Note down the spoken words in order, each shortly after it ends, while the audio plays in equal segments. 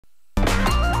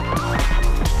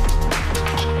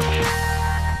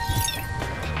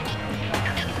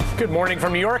Good morning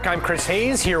from New York. I'm Chris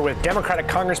Hayes here with Democratic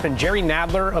Congressman Jerry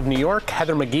Nadler of New York,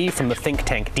 Heather McGhee from the think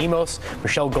tank Demos,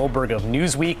 Michelle Goldberg of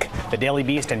Newsweek, The Daily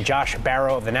Beast, and Josh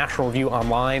Barrow of the National Review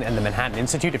Online and the Manhattan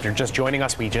Institute. If you're just joining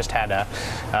us, we just had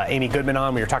Amy Goodman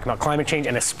on. We were talking about climate change,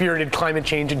 and a spirited climate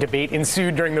change debate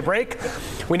ensued during the break.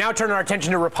 We now turn our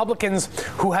attention to Republicans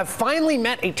who have finally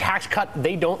met a tax cut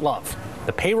they don't love.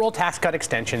 The payroll tax cut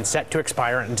extension set to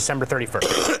expire on December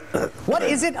 31st. What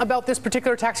is it about this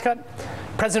particular tax cut?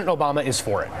 President Obama is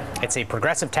for it. It's a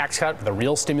progressive tax cut with a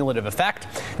real stimulative effect.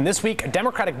 And this week, a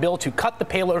Democratic bill to cut the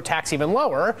payroll tax even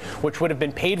lower, which would have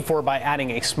been paid for by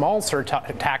adding a small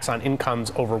surtax on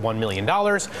incomes over $1 million,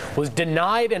 was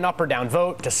denied an up or down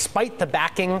vote despite the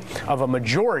backing of a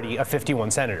majority of 51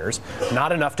 senators,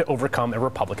 not enough to overcome a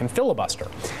Republican filibuster.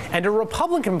 And a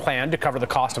Republican plan to cover the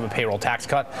cost of a payroll tax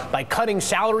cut by cutting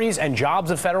salaries and jobs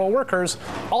of federal workers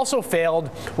also failed,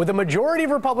 with a majority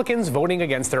of Republicans voting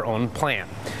against their own plan.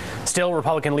 Still,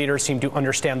 Republican leaders seem to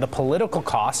understand the political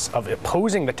costs of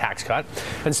opposing the tax cut,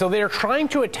 and so they are trying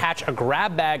to attach a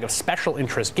grab bag of special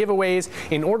interest giveaways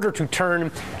in order to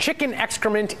turn chicken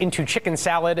excrement into chicken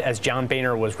salad, as John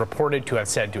Boehner was reported to have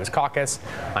said to his caucus.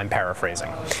 I'm paraphrasing.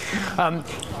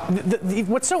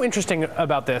 What's so interesting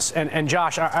about this, and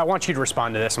Josh, I want you to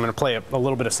respond to this. I'm going to play a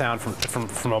little bit of sound from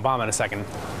Obama in a second.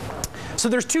 So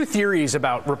there's two theories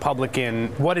about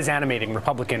what is animating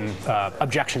Republican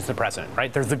objections to the president,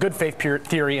 right? There's the good faith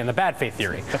theory and the bad faith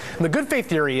theory. And the good faith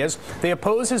theory is they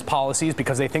oppose his policies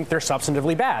because they think they're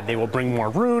substantively bad. They will bring more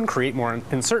ruin, create more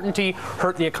uncertainty,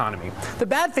 hurt the economy. The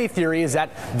bad faith theory is that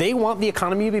they want the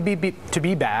economy to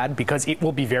be bad because it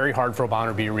will be very hard for Obama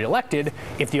to be reelected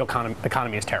if the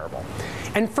economy is terrible.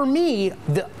 And for me,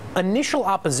 the initial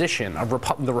opposition of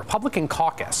the Republican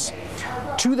caucus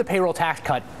to the payroll tax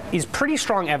cut is pretty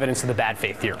strong evidence of the bad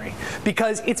faith theory,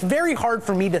 because it's very hard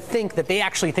for me to think that they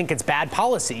actually think it's bad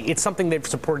policy. It's something they've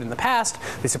supported in the past.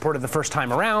 They supported the first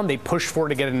time around. They pushed for it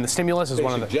to get it in the stimulus.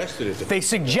 They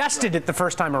suggested it the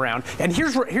first time around. And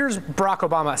here's Barack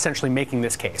Obama essentially making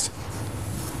this case.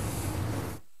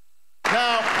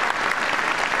 Now,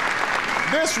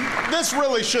 this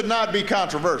really should not be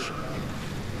controversial.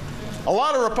 A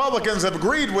lot of Republicans have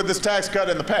agreed with this tax cut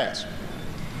in the past.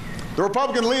 The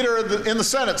Republican leader in the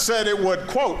Senate said it would,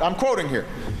 quote, I'm quoting here,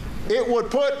 it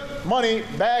would put money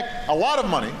back, a lot of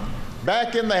money,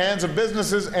 back in the hands of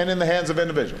businesses and in the hands of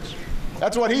individuals.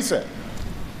 That's what he said.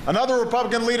 Another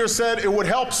Republican leader said it would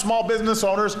help small business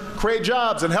owners create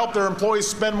jobs and help their employees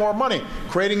spend more money,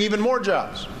 creating even more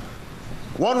jobs.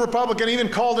 One Republican even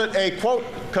called it a, quote,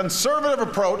 conservative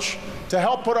approach to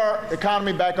help put our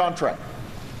economy back on track.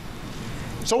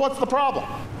 So what's the problem?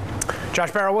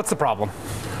 Josh Barrow, what's the problem?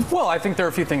 Well, I think there are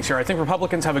a few things here. I think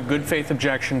Republicans have a good faith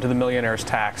objection to the millionaire's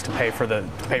tax to pay for the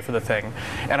thing,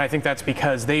 and I think that's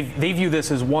because they view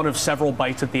this as one of several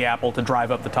bites at the apple to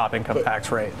drive up the top income tax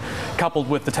rate, coupled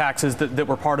with the taxes that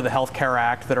were part of the Health Care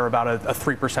Act that are about a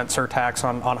 3% surtax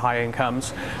on high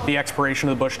incomes, the expiration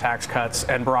of the Bush tax cuts,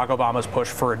 and Barack Obama's push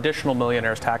for additional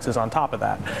millionaire's taxes on top of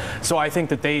that. So I think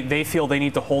that they feel they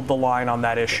need to hold the line on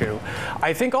that issue.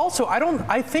 I think also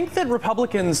I think that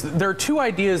Republicans, there are two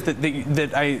ideas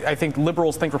that I think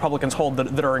liberals think Republicans hold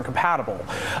that are incompatible.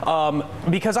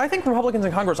 Because I think Republicans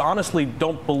in Congress honestly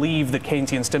don't believe that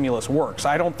Keynesian stimulus works.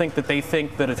 I don't think that they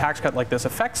think that a tax cut like this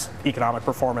affects economic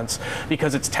performance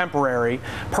because it's temporary.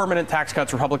 Permanent tax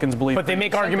cuts, Republicans believe. But they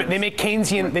make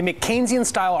Keynesian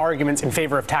style arguments in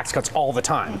favor of tax cuts all the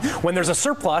time. When there's a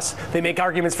surplus, they make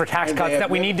arguments for tax cuts that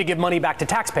we need to give money back to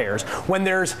taxpayers. When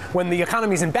the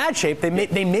economy's in bad shape, they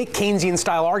make Keynesian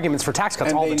style arguments for tax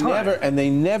cuts all the time. And they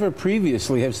never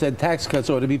previously have said tax cuts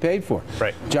ought to be paid for.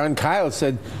 Right. John Kyle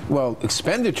said, well,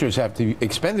 expenditures have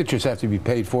to be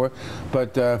paid for,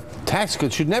 but tax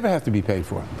cuts should never have to be paid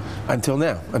for until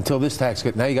now, until this tax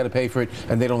cut. Now you got to pay for it,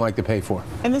 and they don't like to pay for it.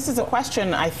 And this is a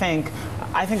question, I think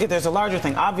that there's a larger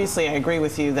thing. Obviously, I agree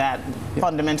with you that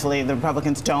fundamentally the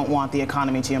Republicans don't want the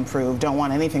economy to improve, don't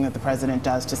want anything that the president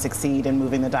does to succeed in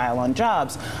moving the dial on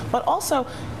jobs. But also,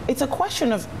 it's a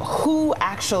question of who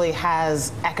actually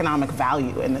has economic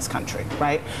value in this country,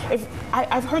 right?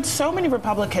 I've heard so many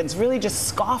Republicans really just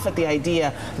scoff at the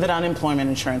idea that unemployment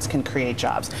insurance can create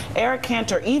jobs. Eric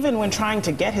Cantor, even when trying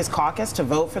to get his caucus to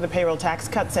vote for the payroll tax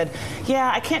cut, said,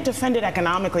 yeah, I can't defend it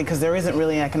economically because there isn't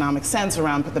really economic sense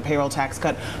around the payroll tax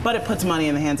cut, but it puts money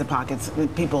in the hands of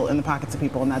people,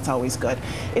 and that's always good.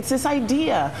 It's this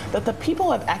idea that the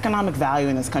people of economic value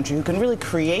in this country who can really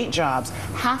create jobs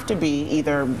have to be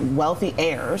either wealthy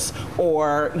heirs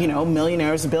or,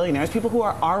 millionaires, billionaires, people who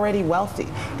are already wealthy.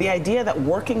 The idea that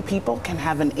working people can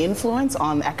have an influence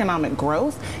on economic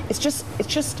growth, it's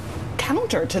just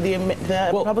counter to the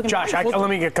Republican Josh, Party. let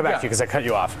me come back to you because I cut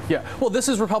you off. Yeah. Well, this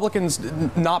is Republicans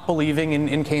not believing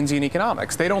in Keynesian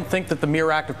economics. They don't think that the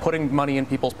mere act of putting money in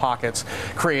people's pockets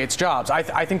creates jobs.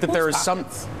 I think that there is some.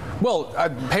 Well, a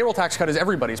payroll tax cut is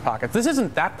everybody's pocket. This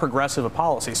isn't that progressive a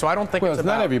policy, so I don't think it's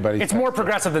not everybody's. It's more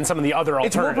progressive than some of the other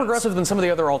alternatives. It's more progressive than some of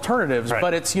the other alternatives, right.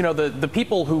 But it's, the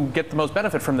people who get the most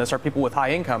benefit from this are people with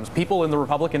high incomes, people in the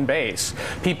Republican base,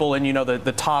 people in,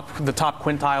 the top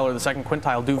quintile or the second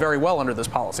quintile do very well under this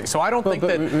policy. So I don't think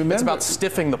that it's about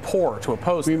stiffing the poor to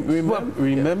oppose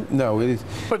this. No, it is.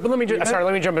 But let me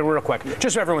jump in real quick,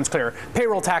 just so everyone's clear.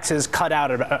 Payroll taxes cut out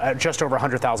at just over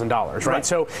 $100,000, right?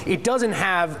 So it doesn't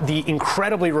have the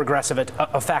incredibly regressive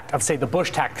effect of, say, the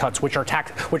Bush tax cuts, which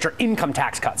are income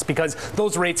tax cuts, because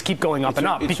those rates keep going up and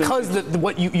up. Because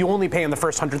what you only pay in the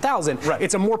first 100,000, right.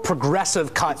 It's a more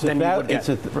progressive cut than you would get.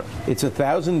 It's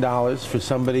 $1,000 for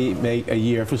somebody a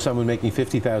year for someone making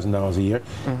 $50,000 a year.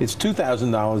 Mm-hmm. It's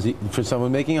 $2,000 for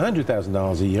someone making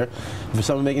 $100,000 a year. For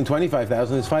someone making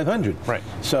 $25,000, it's $500. Right.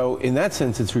 So in that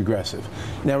sense, it's regressive.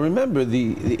 Now remember,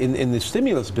 in the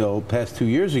stimulus bill passed 2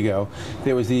 years ago,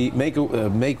 there was the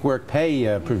make work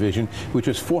pay provision, which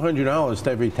was $400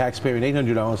 to every taxpayer and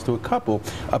 $800 to a couple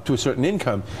up to a certain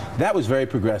income. That was very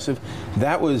progressive.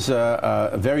 That was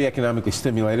very economically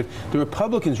stimulative. The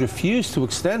Republicans refused to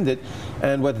extend it,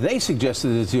 and what they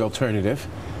suggested as the alternative,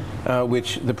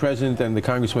 which the president and the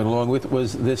Congress went along with,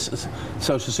 was this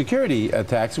Social Security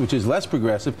tax, which is less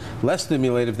progressive, less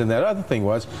stimulative than that other thing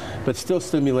was, but still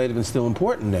stimulative and still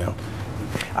important now.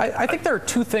 I think there are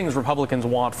two things Republicans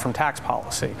want from tax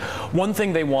policy. One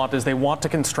thing they want is they want to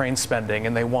constrain spending,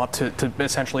 and they want to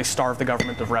essentially starve the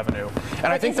government of revenue. And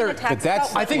I think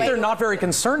they're not very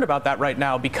concerned about that right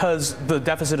now because the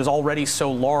deficit is already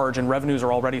so large and revenues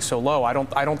are already so low. I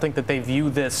don't think that they view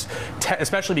this,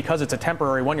 especially because it's a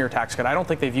temporary one-year tax cut, I don't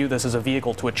think they view this as a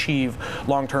vehicle to achieve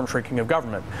long-term shrinking of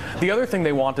government. The other thing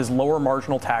they want is lower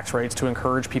marginal tax rates to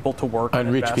encourage people to work on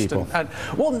rich people.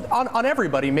 Well, on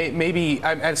everybody, maybe.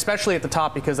 And especially at the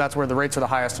top because that's where the rates are the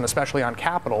highest, and especially on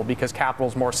capital because capital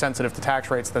is more sensitive to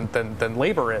tax rates than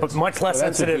labor is. But much less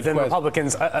sensitive than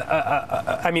Republicans.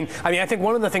 I think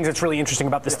one of the things that's really interesting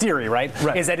about this theory, right,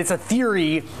 is that it's a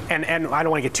theory, and I don't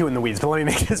want to get too in the weeds, but let me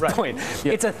make this point.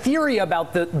 Yeah. It's a theory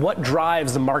about what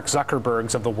drives the Mark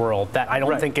Zuckerbergs of the world that I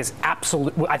don't think is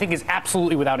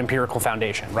absolutely without empirical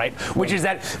foundation, right? Which is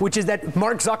that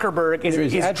Mark Zuckerberg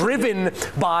is driven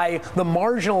by the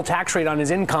marginal tax rate on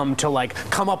his income to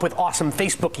come up with awesome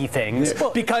Facebooky things.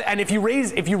 Yeah. And if you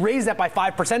raise that by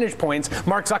 5 percentage points,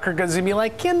 Mark Zuckerberg is gonna be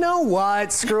like, you know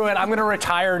what, screw it, I'm gonna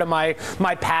retire to my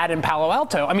pad in Palo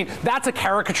Alto. I mean, that's a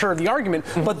caricature of the argument,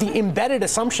 but the embedded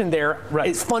assumption there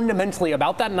is fundamentally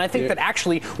about that. And I think that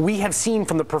actually we have seen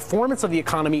from the performance of the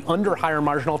economy under higher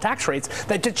marginal tax rates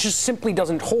that it just simply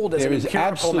doesn't hold as an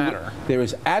empirical matter. There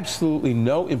is absolutely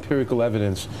no empirical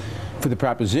evidence for the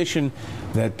proposition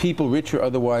that people, rich or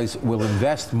otherwise, will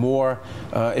invest more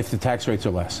if the tax rates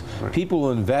are less. Right. People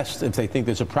will invest if they think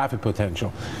there's a profit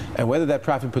potential. And whether that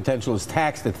profit potential is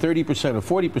taxed at 30%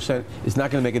 or 40% is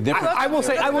not going to make a difference. I will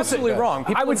say wrong.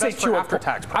 I would say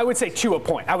to a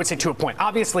point.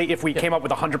 Obviously, if we came up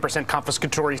with 100%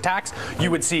 confiscatory tax,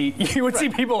 you would see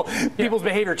people's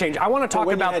behavior change. I want to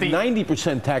talk about the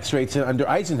 90% tax rates under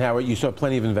Eisenhower. You saw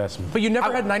plenty of investment. But you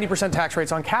never had 90% tax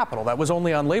rates on capital. That was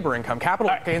only on labor income. Capital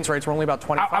gains rates were only about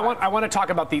 25. I want to talk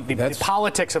about the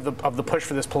politics of the push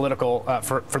for this political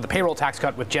for the payroll tax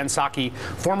cut with Jen Psaki,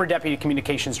 former deputy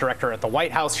communications director at the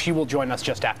White House. She will join us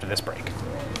just after this break.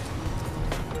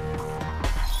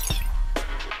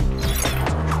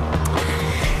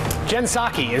 Jen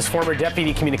Psaki is former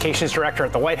Deputy Communications Director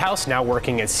at the White House, now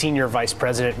working as Senior Vice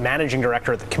President, Managing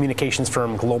Director at the communications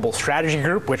firm Global Strategy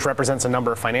Group, which represents a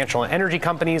number of financial and energy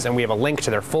companies, and we have a link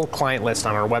to their full client list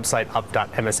on our website,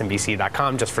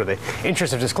 up.msnbc.com, just for the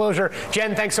interest of disclosure.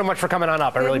 Jen, thanks so much for coming on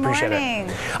up. I really appreciate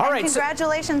it. All right.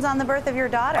 Congratulations on the birth of your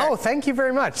daughter. Oh, thank you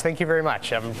very much. Thank you very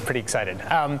much. I'm pretty excited.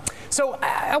 So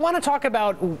I want to talk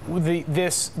about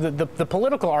the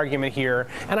political argument here,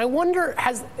 and I wonder,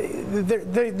 has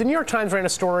the New York Times ran a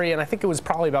story, and I think it was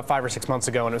probably about 5 or 6 months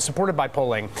ago, and it was supported by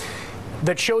polling,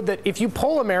 that showed that if you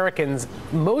poll Americans,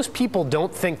 most people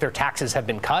don't think their taxes have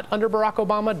been cut under Barack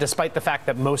Obama, despite the fact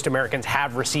that most Americans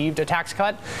have received a tax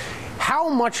cut. How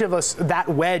much of that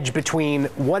wedge between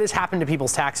what has happened to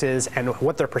people's taxes and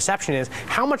what their perception is,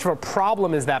 how much of a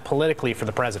problem is that politically for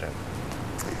the president?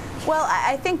 Well,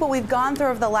 I think what we've gone through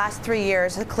over the last 3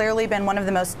 years has clearly been one of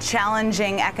the most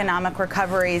challenging economic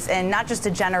recoveries in not just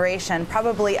a generation,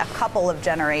 probably a couple of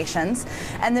generations.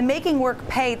 And the Making Work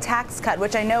Pay tax cut,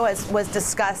 which I know was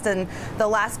discussed in the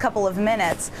last couple of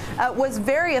minutes, was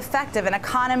very effective. And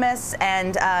economists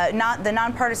and the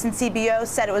nonpartisan CBO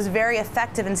said it was very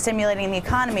effective in stimulating the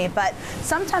economy. But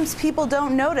sometimes people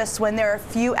don't notice when there are a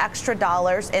few extra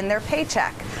dollars in their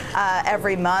paycheck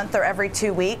every month or every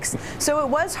 2 weeks. So it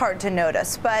was hard to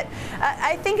notice. But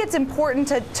I think it's important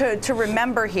to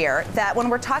remember here that when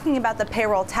we're talking about the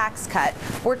payroll tax cut,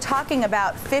 we're talking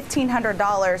about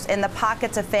 $1,500 in the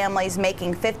pockets of families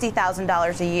making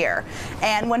 $50,000 a year.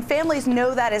 And when families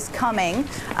know that is coming,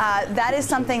 that is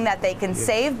something that they can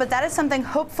save, but that is something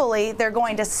hopefully they're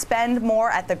going to spend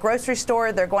more at the grocery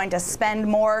store, they're going to spend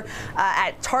more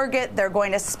at Target, they're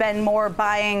going to spend more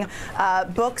buying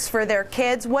books for their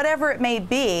kids, whatever it may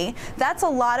be. That's a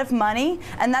lot of money,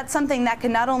 and that's something that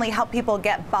can not only help people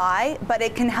get by, but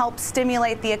it can help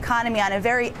stimulate the economy on a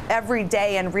very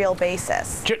everyday and real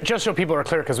basis. Just so people are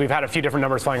clear, because we've had a few different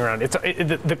numbers flying around,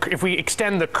 if we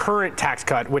extend the current tax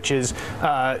cut, which is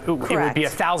it would be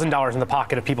 $1,000 in the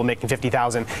pocket of people making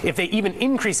 $50,000. If they even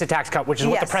increase the tax cut, which is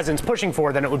what the president's pushing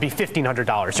for, then it would be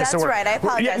 $1,500. That's right. I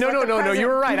apologize. No, you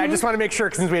were right. I just want to make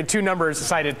sure, since we had two numbers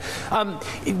cited.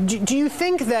 Do you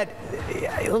think that?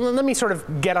 Let me sort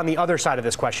of get on the other side of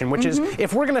this question, which is,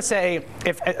 if we're going to say,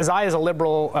 as I as a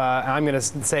liberal, I'm going to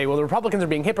say, well, the Republicans are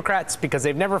being hypocrites because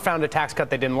they've never found a tax cut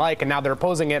they didn't like, and now they're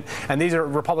opposing it, and these are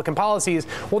Republican policies.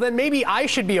 Well, then maybe I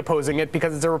should be opposing it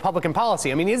because it's a Republican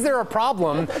policy. I mean, is there a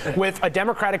problem with a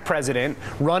Democratic president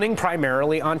running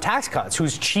primarily on tax cuts,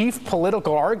 whose chief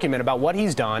political argument about what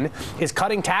he's done is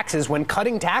cutting taxes, when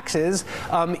cutting taxes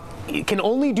can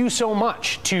only do so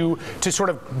much to sort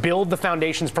of build the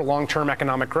foundations for long-term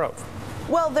economic growth?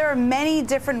 Well, there are many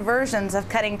different versions of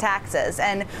cutting taxes,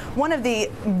 and one of the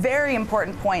very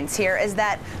important points here is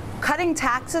that cutting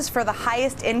taxes for the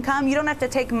highest income, you don't have to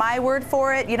take my word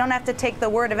for it, you don't have to take the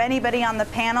word of anybody on the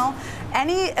panel.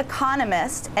 Any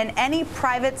economist and any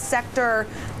private sector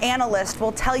analyst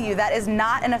will tell you that is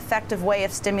not an effective way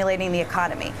of stimulating the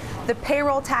economy. The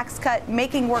payroll tax cut,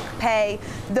 Making Work Pay,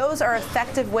 those are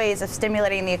effective ways of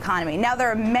stimulating the economy. Now, there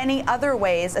are many other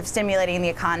ways of stimulating the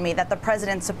economy that the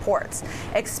president supports.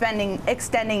 Extending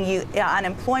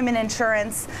unemployment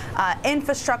insurance,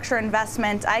 infrastructure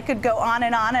investment. I could go on,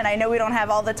 and I know we don't have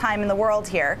all the time in the world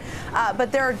here.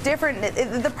 But there are different,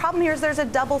 the problem here is there's a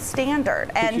double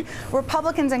standard. And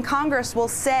Republicans in Congress will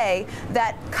say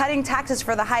that cutting taxes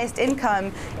for the highest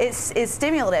income is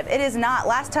stimulative. It is not.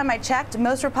 Last time I checked,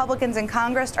 most Republicans in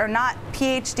Congress are not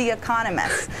PhD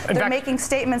economists. They're making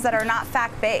statements that are not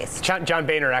fact-based. John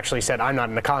Boehner actually said, I'm not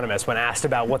an economist, when asked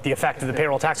about what the effect of the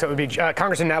payroll tax cut would be.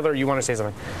 Congressman Nadler, you want to say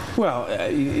something? Well,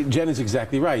 Jen is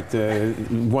exactly right.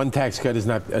 One tax cut is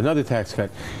not another tax cut.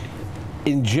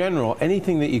 In general,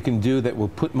 anything that you can do that will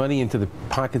put money into the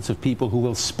pockets of people who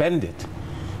will spend it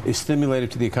is stimulative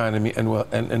to the economy and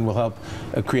will help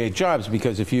create jobs.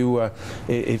 Because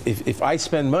if I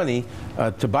spend money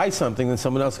to buy something, then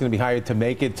someone else is going to be hired to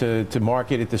make it, to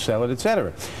market it, to sell it,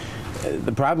 etc.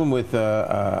 The problem with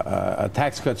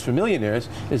tax cuts for millionaires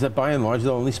is that by and large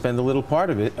they'll only spend a little part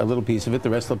of it, a little piece of it. The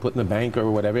rest they'll put in the bank or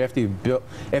whatever. After you've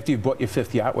bought your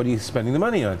fifth yacht, what are you spending the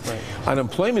money on? Right.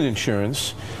 Unemployment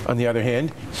insurance, on the other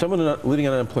hand, someone living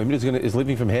on unemployment is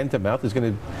living from hand to mouth, is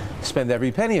going to spend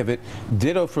every penny of it.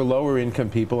 Ditto for lower income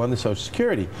people on the Social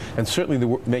Security. And certainly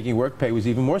the Making Work Pay was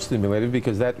even more stimulative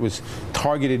because that was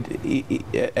targeted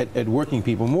at working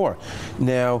people more.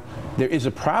 Now, there is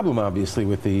a problem, obviously,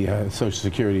 with the Social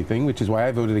Security thing, which is why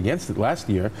I voted against it last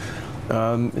year,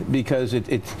 because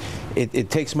it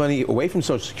takes money away from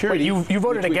Social Security. Wait, you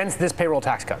voted against this payroll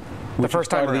tax cut the first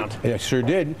time around? I sure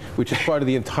did, which is part of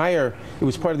the entire. It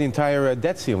was part of the entire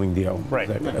debt ceiling deal, right?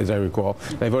 As I recall.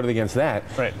 And I voted against that.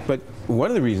 Right. But one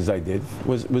of the reasons I did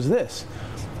was this.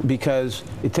 Because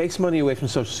it takes money away from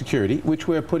Social Security, which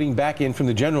we're putting back in from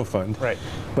the general fund. Right.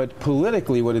 But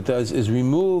politically, what it does is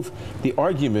remove the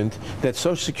argument that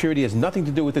Social Security has nothing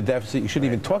to do with the deficit. You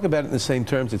shouldn't even talk about it in the same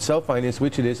terms. It's self-financed,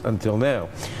 which it is until now.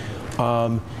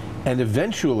 And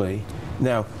eventually,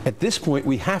 now, at this point,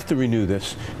 we have to renew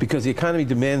this because the economy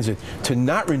demands it. To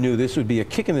not renew this would be a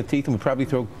kick in the teeth and would probably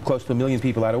throw close to 1 million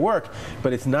people out of work.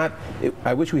 But it's not.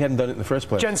 I wish we hadn't done it in the first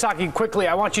place. Jen Psaki, quickly,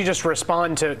 I want you just to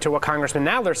respond to what Congressman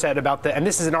Nadler said about and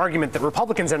this is an argument that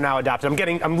Republicans have now adopted.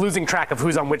 I'm losing track of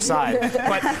who's on which side.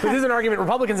 but this is an argument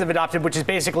Republicans have adopted, which is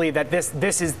basically that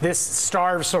this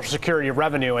starves Social Security of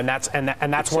revenue, and that's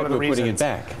one of the reasons. We're putting it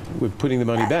back. We're putting the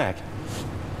money back.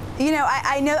 You know,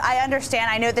 I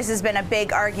understand. I know this has been a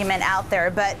big argument out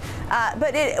there, but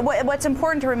But what's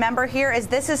important to remember here is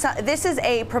this is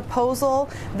a proposal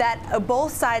that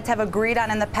both sides have agreed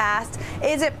on in the past.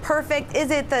 Is it perfect?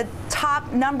 Is it the top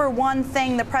 #1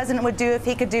 thing the president would do if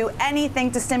he could do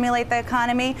anything to stimulate the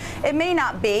economy? It may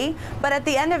not be, but at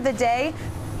the end of the day,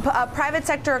 private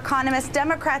sector economists,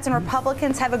 Democrats and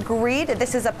Republicans have agreed that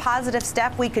this is a positive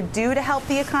step we could do to help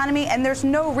the economy, and there's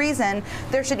no reason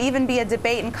there should even be a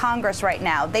debate in Congress right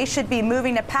now. They should be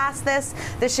moving to pass this.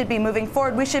 This should be moving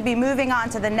forward. We should be moving on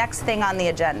to the next thing on the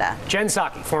agenda. Jen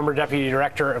Psaki, former Deputy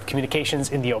Director of Communications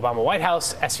in the Obama White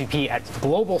House, SVP at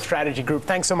Global Strategy Group.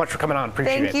 Thanks so much for coming on.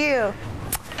 Appreciate it. Thank you.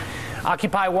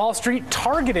 Occupy Wall Street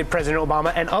targeted President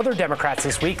Obama and other Democrats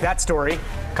this week. That story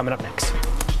coming up next.